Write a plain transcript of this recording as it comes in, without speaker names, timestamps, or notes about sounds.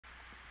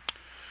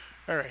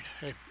Alright,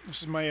 hey,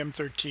 this is my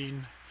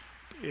M13.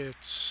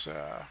 It's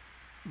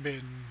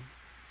been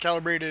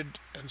calibrated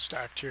and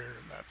stacked here,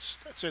 and that's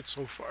it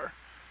so far.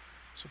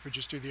 So if we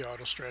just do the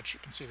auto stretch, you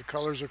can see the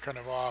colors are kind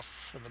of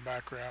off in the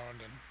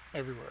background and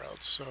everywhere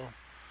else. So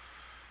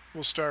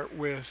we'll start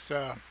with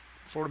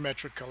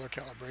photometric color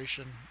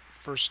calibration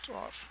first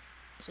off.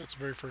 So that's the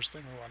very first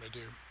thing we want to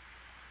do.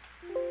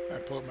 I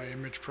pull up my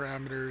image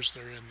parameters,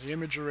 they're in the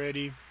image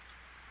already,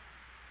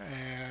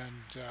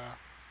 and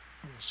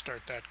we'll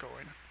start that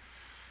going.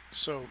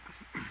 So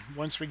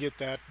once we get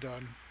that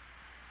done,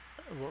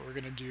 what we're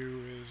going to do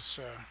is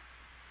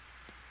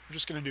we're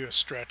just going to do a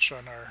stretch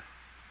on our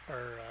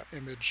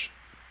image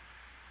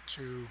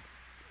to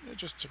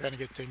just to kind of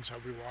get things how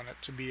we want it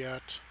to be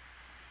at.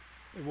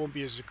 It won't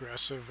be as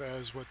aggressive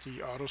as what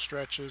the auto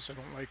stretch is. I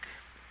don't like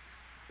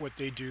what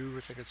they do.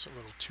 I think it's a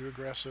little too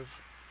aggressive.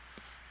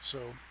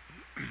 So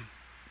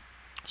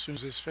as soon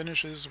as this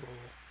finishes,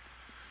 we'll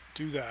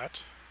do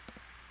that.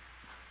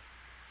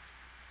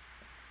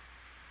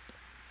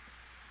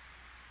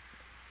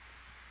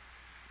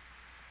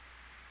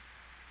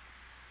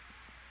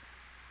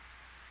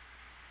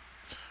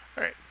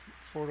 Alright,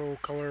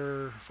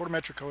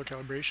 photometric color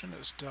calibration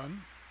is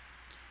done.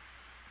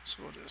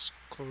 So we'll just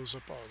close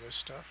up all this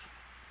stuff.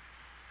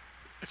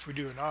 If we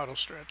do an auto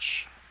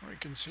stretch, we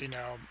can see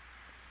now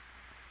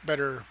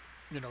better,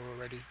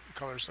 already the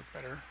colors look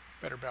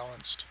better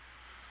balanced.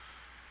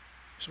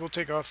 So we'll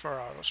take off our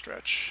auto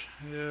stretch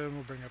and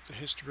we'll bring up the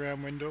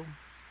histogram window.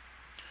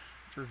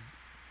 For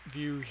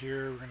view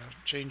here, we're going to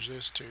change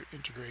this to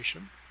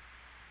integration.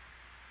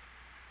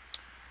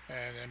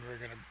 And then we're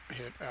going to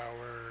hit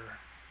our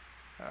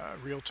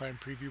real-time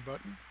preview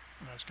button,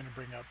 and that's going to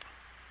bring up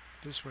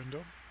this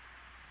window.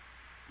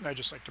 I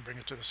just like to bring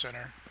it to the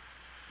center.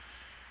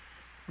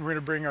 We're going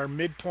to bring our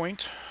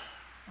midpoint.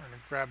 We're going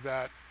to grab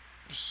that,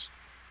 just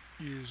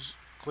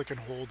click and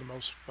hold the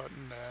mouse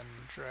button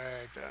and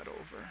drag that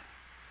over.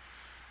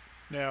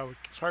 Now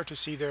it's hard to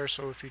see there,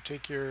 so if you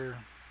take your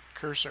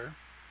cursor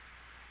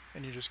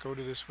and you just go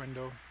to this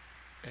window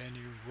and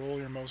you roll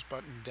your mouse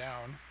button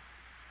down,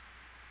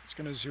 it's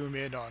going to zoom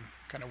in on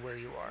kind of where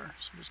you are.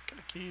 So just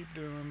going to keep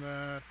doing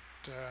that,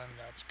 and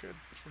that's good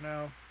for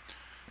now.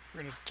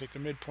 We're going to take the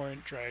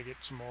midpoint, drag it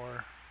some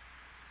more.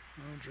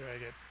 We'll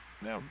drag it.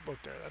 Now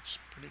about there, that's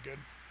pretty good.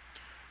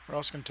 We're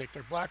also going to take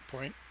their black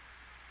point.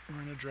 We're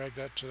going to drag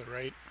that to the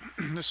right.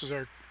 This is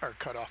our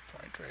cutoff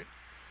point, right?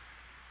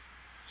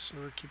 So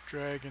we'll keep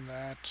dragging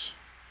that.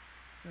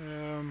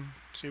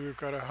 See, we've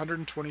got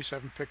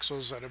 127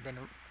 pixels that have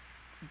been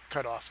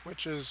cut off,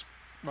 which is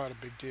not a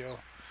big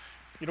deal.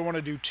 You don't want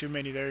to do too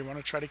many there. You want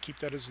to try to keep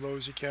that as low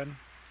as you can.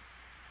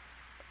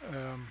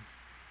 Kind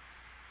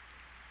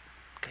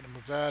of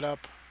move that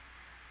up.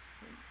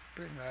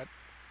 Bring that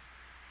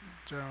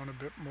down a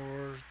bit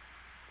more.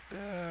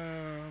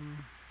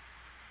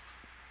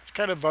 It's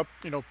kind of up,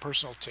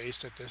 personal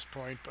taste at this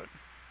point, but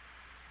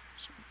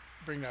so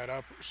bring that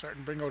up. We're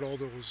starting to bring out all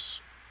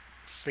those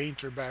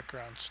fainter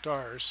background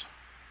stars.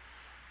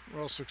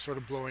 We're also sort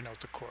of blowing out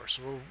the core,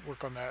 so we'll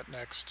work on that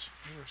next.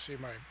 You'll see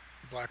my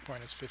black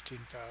point is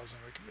 15,000.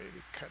 We can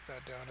maybe cut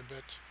that down a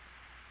bit.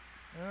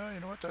 You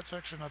know what? That's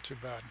actually not too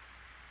bad.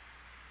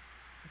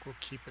 I think we'll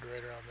keep it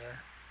right around there.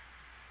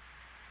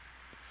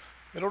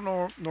 I don't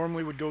know,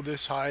 normally would go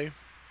this high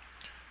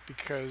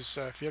because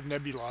if you have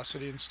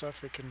nebulosity and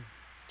stuff, it can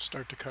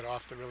start to cut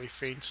off the really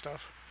faint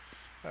stuff.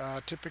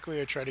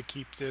 Typically, I try to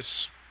keep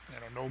this,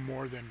 no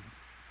more than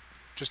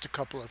just a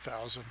couple of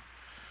thousand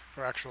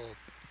for actual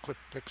clip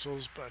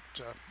pixels, but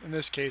in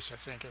this case, I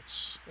think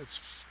it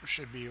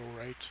should be all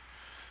right.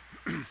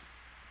 So I'm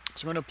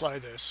going to apply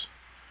this,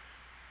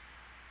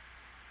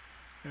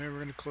 and we're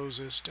going to close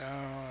this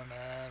down,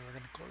 and we're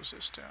going to close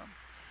this down.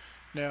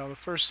 Now, the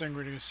first thing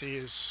we're going to see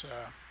is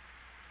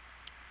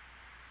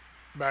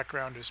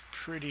background is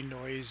pretty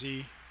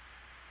noisy,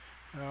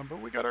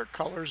 but we got our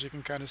colors. You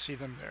can kind of see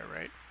them there,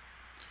 right?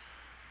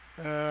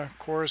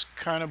 Core is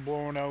kind of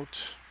blown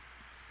out.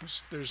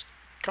 There's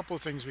a couple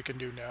of things we can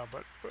do now,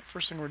 but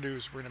first thing we're going to do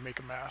is we're going to make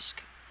a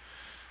mask.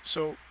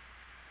 So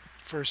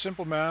for a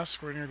simple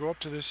mask, we're going to go up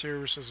to this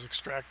here, which says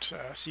extract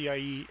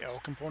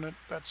CIEL component.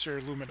 That's your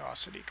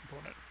luminosity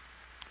component.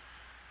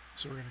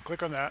 So we're going to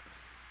click on that,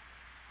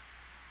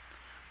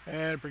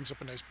 and it brings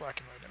up a nice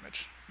black and white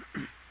image.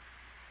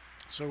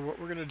 So what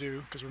we're going to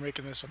do, because we're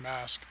making this a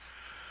mask,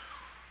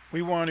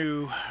 we want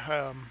to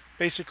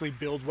basically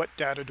build what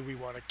data do we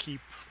want to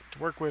keep to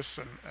work with,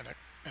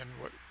 and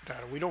what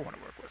data we don't want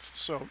to work with.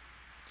 So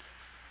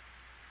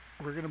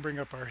we're going to bring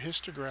up our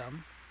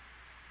Histogram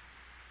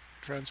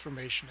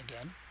Transformation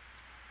again,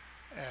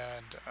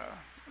 and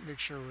make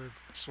sure we've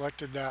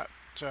selected that,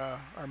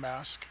 our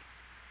mask,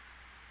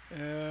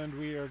 and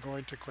we are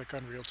going to click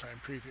on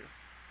real-time preview.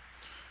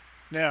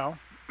 Now,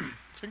 I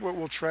think what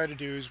we'll try to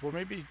do is we'll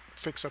maybe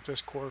fix up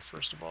this core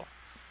first of all.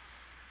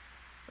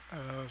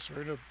 So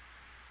we're going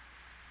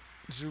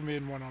to zoom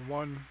in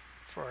one-on-one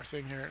for our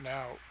thing here.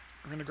 Now,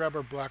 we're going to grab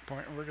our black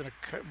point and we're going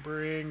to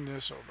bring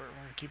this over. We're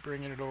going to keep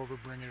bringing it over,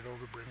 bringing it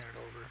over, bringing it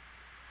over.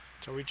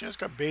 So we just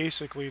got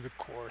basically the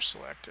core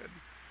selected.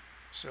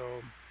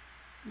 So,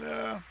 you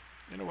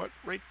know what?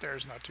 Right there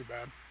is not too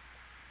bad.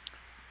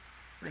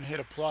 We're going to hit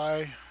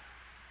apply.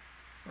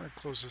 We're going to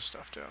close this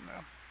stuff down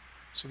now.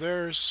 So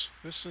this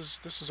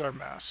is our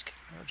mask.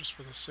 Just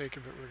for the sake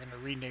of it, we're going to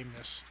rename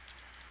this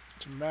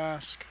to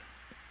mask.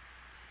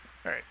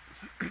 All right.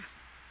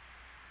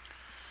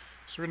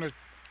 So we're going to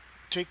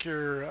take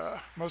your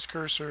mouse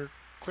cursor,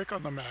 click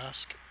on the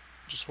mask,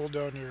 just hold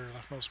down your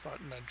left mouse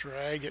button and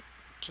drag it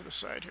to the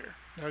side here.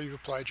 Now you've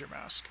applied your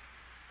mask.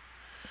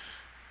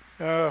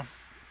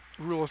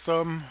 Rule of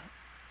thumb,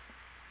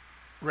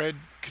 red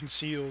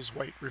conceals,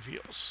 white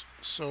reveals.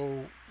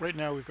 So right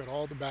now we've got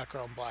all the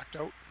background blacked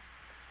out,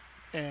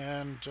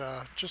 and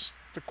just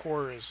the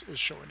core is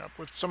showing up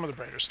with some of the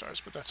brighter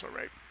stars, but that's all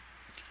right.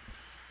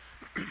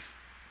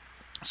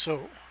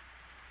 So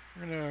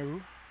we're going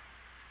to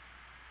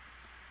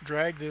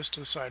drag this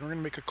to the side. We're going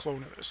to make a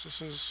clone of this. This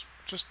is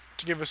just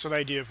to give us an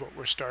idea of what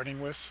we're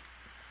starting with.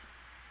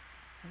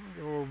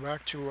 We'll go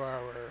back to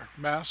our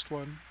masked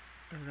one,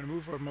 and we're going to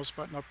move our mouse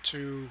button up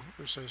to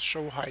where it says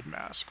Show Hide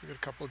Mask. We've got a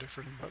couple of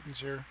different buttons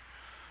here.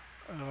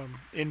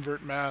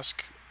 Invert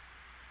Mask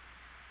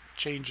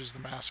changes the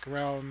mask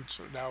around,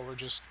 so now we're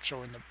just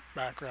showing the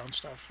background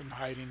stuff and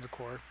hiding the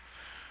core.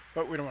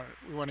 But we don't want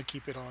it. We want to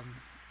keep it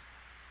on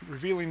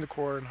revealing the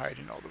core and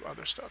hiding all the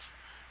other stuff.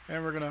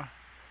 And we're going to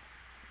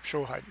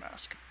Show Hide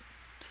Mask.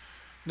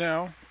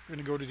 Now we're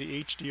going to go to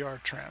the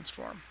Hdr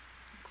Transform.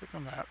 Click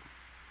on that.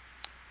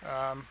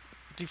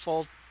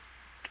 Default,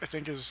 I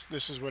think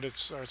this is what it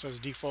says.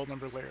 Default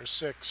number layer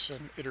 6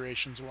 and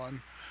iterations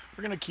 1.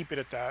 We're going to keep it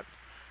at that,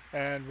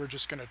 and we're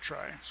just going to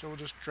try. So we'll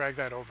just drag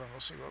that over and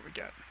we'll see what we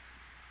get.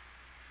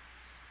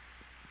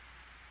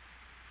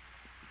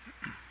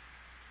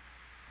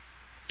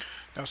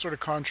 Now, sort of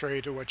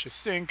contrary to what you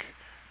think,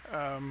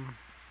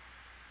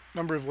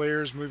 number of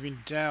layers moving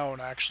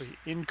down actually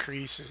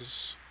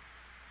increases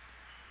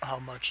how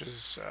much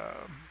is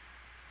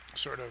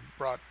sort of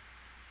brought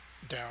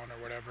down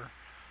or whatever.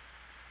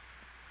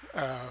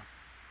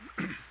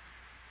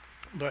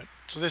 But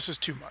so this is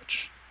too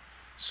much.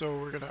 So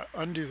we're going to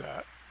undo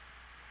that.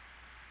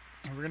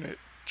 And we're going to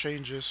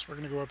change this. We're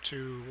going to go up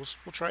to,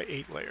 we'll try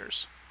 8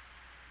 layers.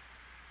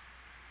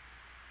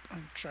 I'll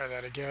try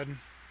that again.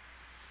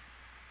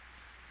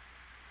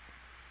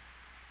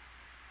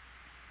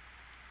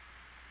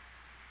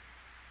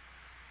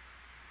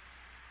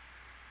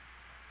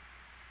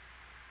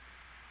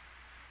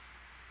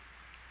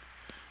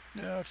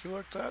 Now, if you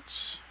look,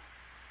 that's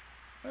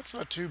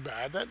not too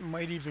bad. That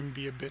might even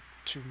be a bit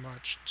too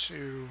much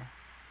too.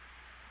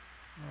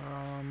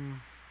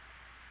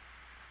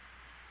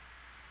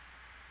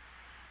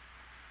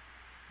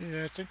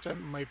 Yeah, I think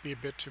that might be a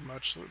bit too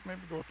much. So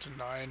maybe go up to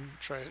 9.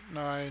 Try it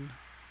 9.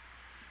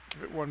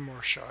 Give it one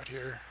more shot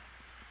here,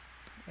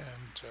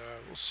 and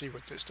we'll see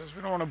what this does.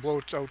 We don't want to blow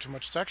it out too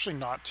much. It's actually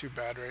not too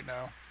bad right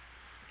now,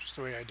 just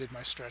the way I did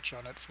my stretch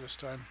on it for this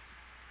time.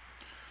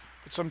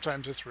 But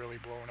sometimes it's really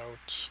blown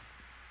out.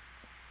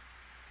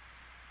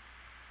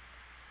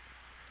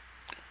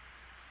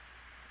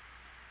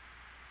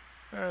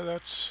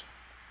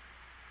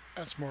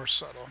 That's more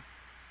subtle.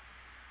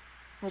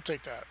 We'll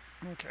take that.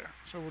 Okay,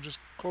 so we'll just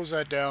close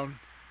that down.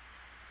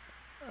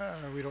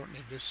 We don't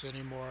need this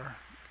anymore.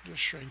 Just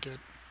shrink it.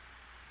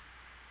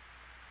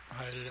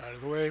 Hide it out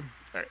of the way.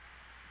 Alright.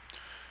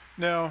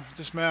 Now,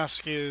 this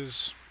mask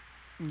is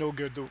no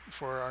good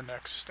for our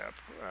next step,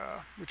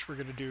 which we're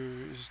going to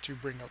do is to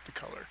bring out the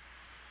color.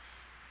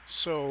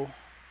 So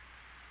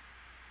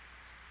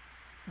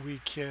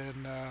we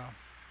can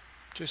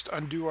just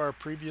undo our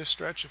previous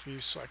stretch if you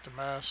select the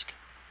mask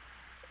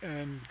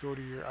and go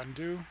to your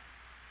undo,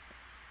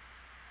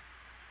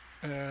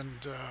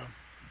 and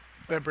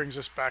that brings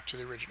us back to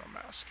the original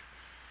mask.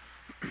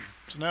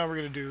 So now we're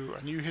going to do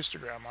a new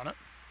histogram on it.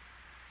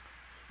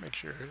 Make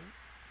sure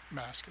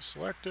mask is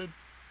selected.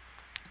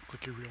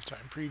 Click your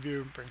real-time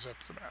preview, brings up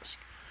the mask.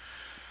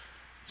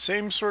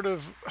 Same sort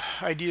of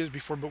idea as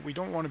before, but we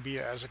don't want to be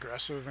as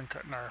aggressive in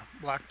cutting our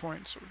black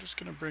point, so we're just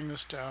going to bring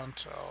this down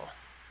till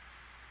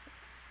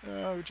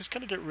we just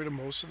kind of get rid of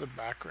most of the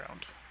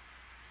background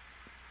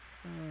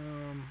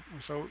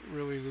without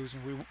really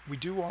losing. We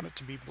do want it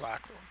to be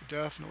black though. We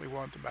definitely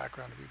want the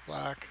background to be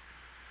black.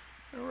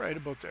 Right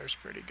about there is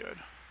pretty good.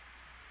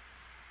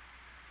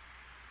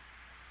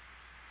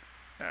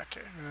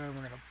 Okay, and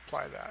we're going to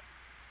apply that.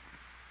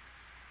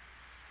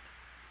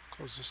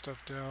 Close this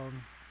stuff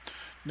down.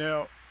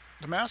 Now,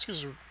 the mask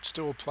is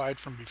still applied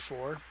from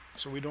before,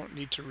 so we don't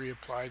need to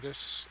reapply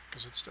this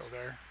because it's still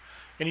there.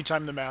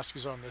 Anytime the mask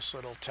is on, this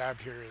little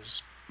tab here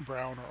is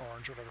brown or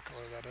orange, whatever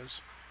color that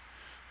is.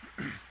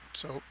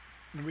 So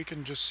we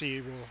can just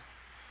see,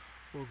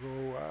 we'll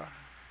go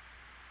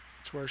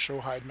to our Show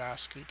Hide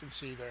Mask. You can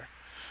see there.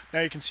 Now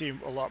you can see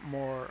a lot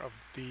more of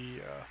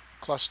the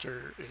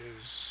cluster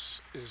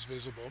is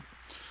visible.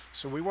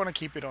 So we want to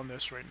keep it on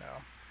this right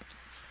now.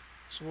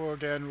 So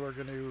again, we're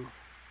going to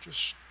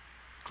just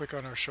click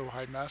on our Show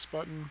Hide Mask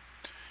button,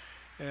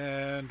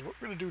 and what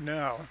we're going to do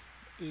now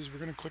is we're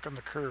going to click on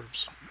the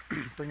curves,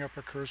 bring up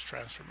our curves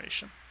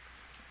transformation.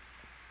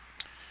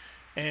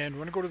 And we're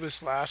going to go to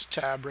this last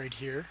tab right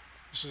here.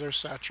 This is our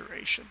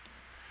saturation.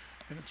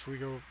 And if we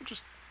go,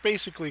 just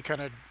basically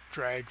kind of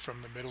drag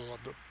from the middle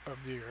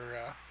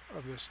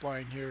of this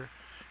line here.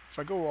 If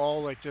I go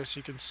all like this,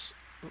 you can,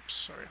 oops,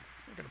 sorry,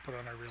 we're going to put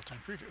on our real-time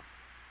preview.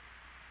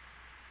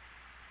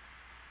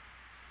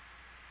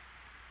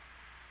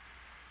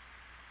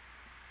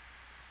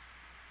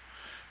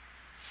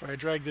 If I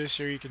drag this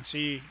here, you can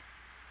see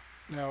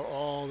now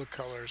all the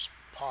colors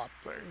pop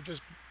there.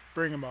 Just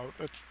bring them out.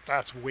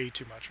 That's way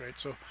too much, right?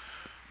 So I'm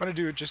going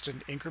to do it just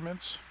in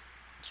increments.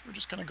 So we're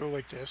just going to go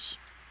like this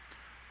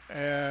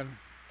and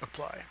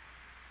apply.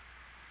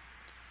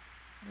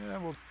 Yeah,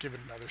 we'll give it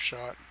another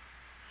shot.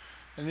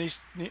 And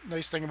the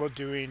nice thing about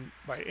doing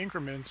by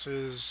increments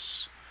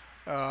is,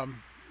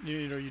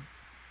 you're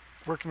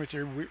working with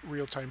your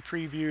real-time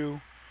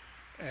preview,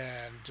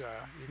 and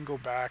you can go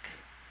back.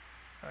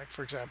 Like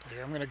for example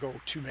here, I'm going to go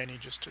too many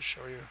just to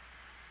show you.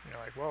 You're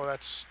like, well,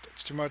 that's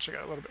too much. I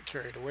got a little bit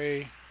carried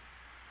away.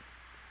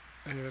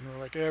 And we're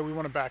like, yeah, we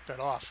want to back that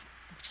off.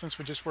 Since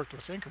we just worked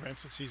with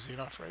increments, it's easy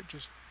enough, right?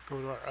 Just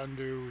go to our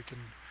undo. We can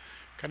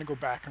kind of go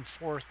back and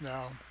forth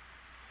now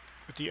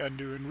with the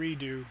undo and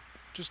redo,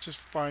 just to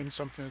find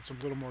something that's a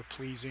little more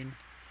pleasing.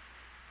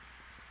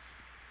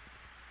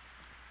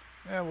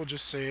 And we'll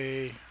just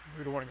say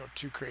we don't want to go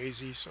too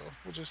crazy, so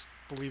we'll just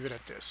leave it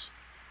at this.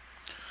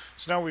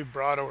 So now we've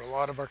brought out a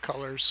lot of our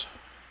colors.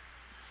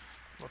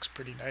 Looks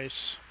pretty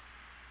nice.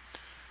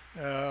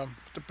 The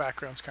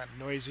background's kind of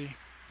noisy,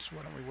 so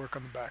why don't we work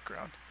on the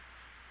background?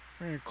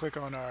 We're going to click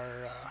on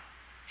our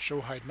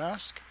show hide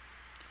mask,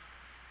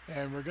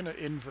 and we're going to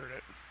invert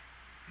it.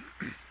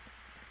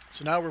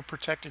 So now we're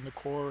protecting the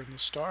core and the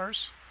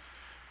stars,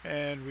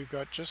 and we've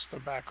got just the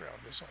background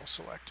is all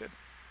selected.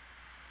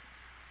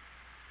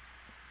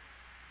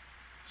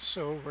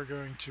 So we're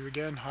going to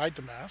again hide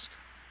the mask.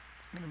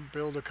 I'm going to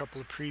build a couple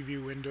of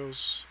preview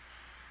windows.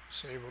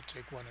 Say we'll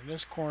take one in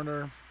this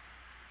corner,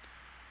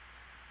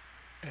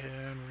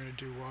 and we're going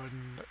to do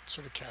one that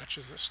sort of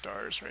catches the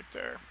stars right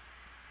there.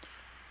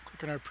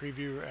 Click on our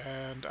preview,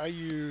 and I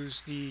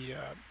use the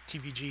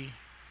TVG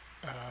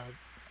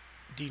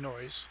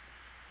denoise,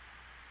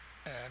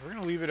 and we're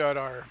going to leave it at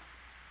our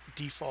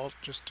default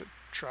just to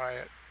try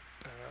it.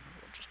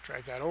 We'll just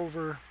drag that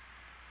over,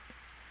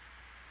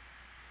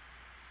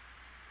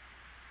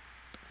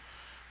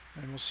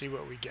 and we'll see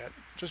what we get.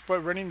 Just by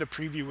running the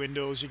preview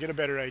windows, you get a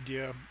better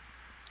idea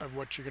of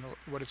what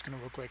it's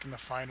gonna look like in the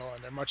final,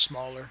 and they're much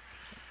smaller.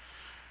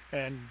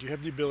 And you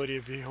have the ability,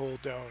 if you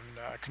hold down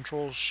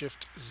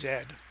Control-Shift-Z,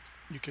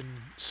 you can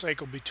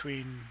cycle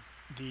between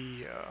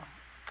the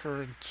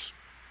current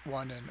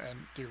one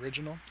and the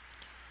original.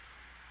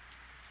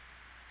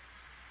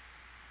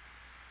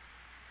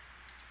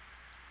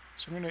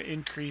 So I'm going to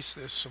increase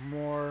this some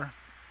more,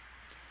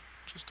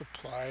 just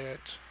apply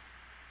it.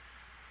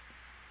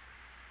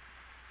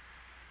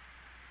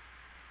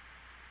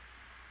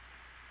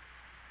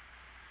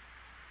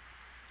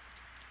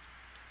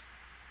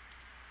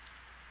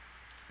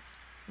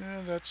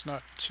 Yeah, that's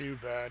not too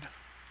bad.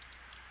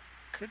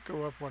 Could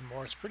go up one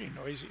more. It's pretty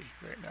noisy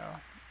right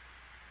now.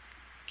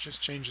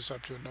 Just change this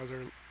up to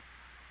another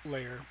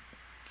layer.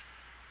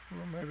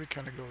 We'll maybe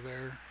kind of go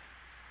there.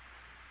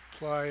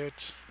 Apply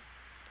it.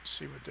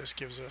 See what this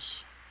gives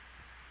us.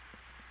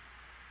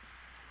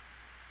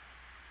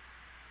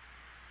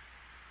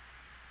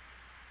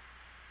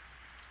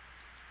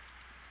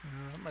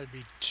 That might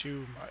be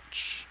too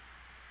much.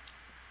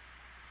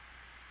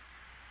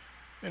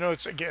 You know,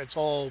 it's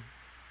all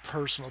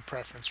personal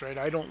preference, right?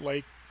 I don't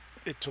like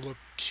it to look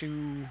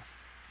too,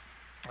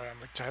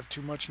 like to have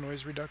too much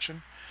noise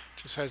reduction.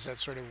 It just has that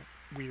sort of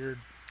weird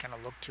kind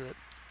of look to it.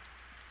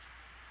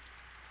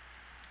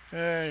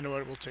 You know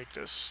what, we'll take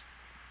this.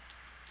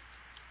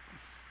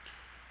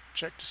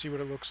 Check to see what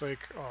it looks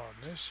like on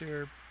this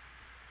here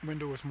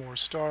window with more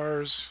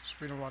stars. So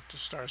we don't want the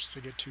stars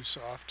to get too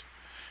soft.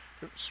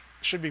 It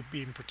should be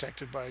being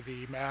protected by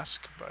the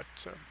mask, but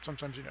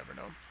sometimes you never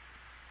know.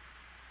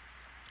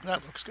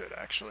 That looks good,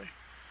 actually.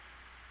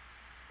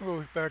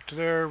 We'll go back to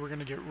there. We're going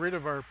to get rid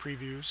of our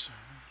previews.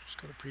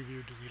 Just go to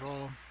preview, delete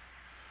all,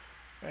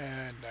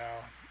 and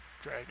now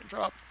drag and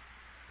drop.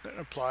 Then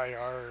apply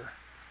our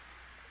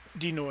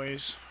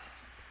denoise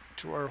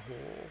to our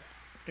whole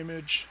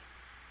image.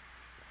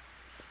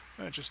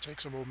 And it just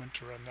takes a moment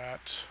to run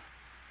that.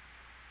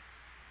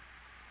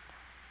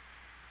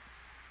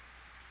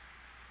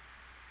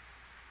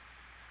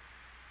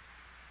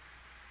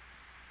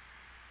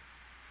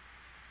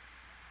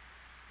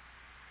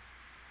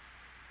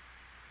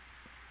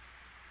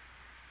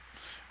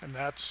 And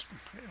that's,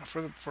 you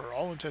know, for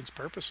all intents and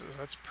purposes,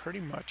 that's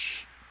pretty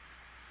much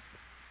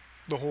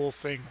the whole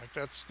thing.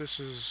 Like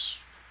this is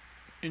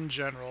in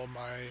general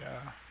my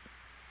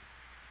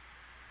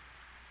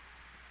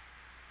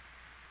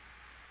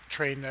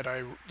train that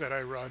I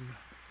run,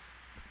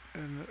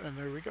 and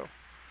there we go,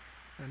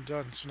 and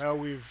done. So now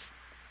we've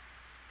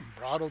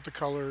brought out the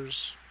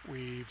colors,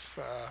 we've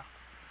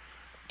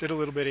Did a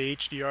little bit of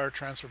HDR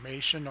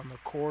transformation on the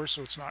core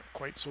so it's not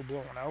quite so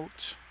blown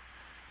out.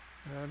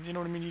 You know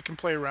what I mean? You can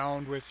play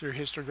around with your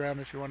histogram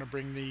if you want to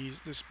bring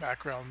this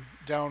background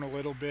down a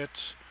little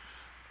bit.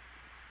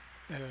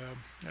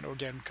 You know,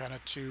 again, kind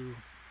of to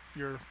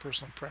your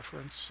personal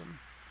preference,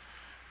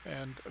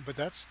 but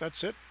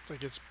that's it.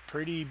 Like, it's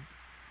pretty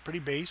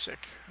basic.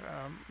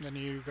 Then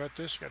you got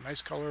this. You got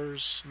nice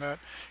colors and that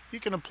you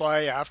can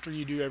apply after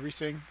you do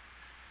everything.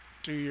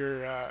 Do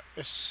your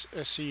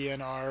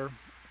SCNR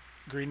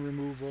green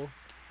removal.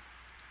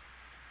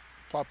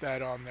 Pop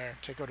that on there.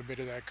 Take out a bit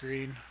of that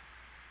green.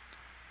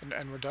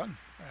 And we're done,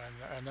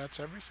 and that's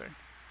everything.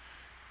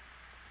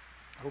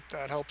 I hope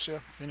that helps you.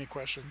 If any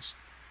questions,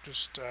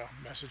 just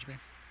message me.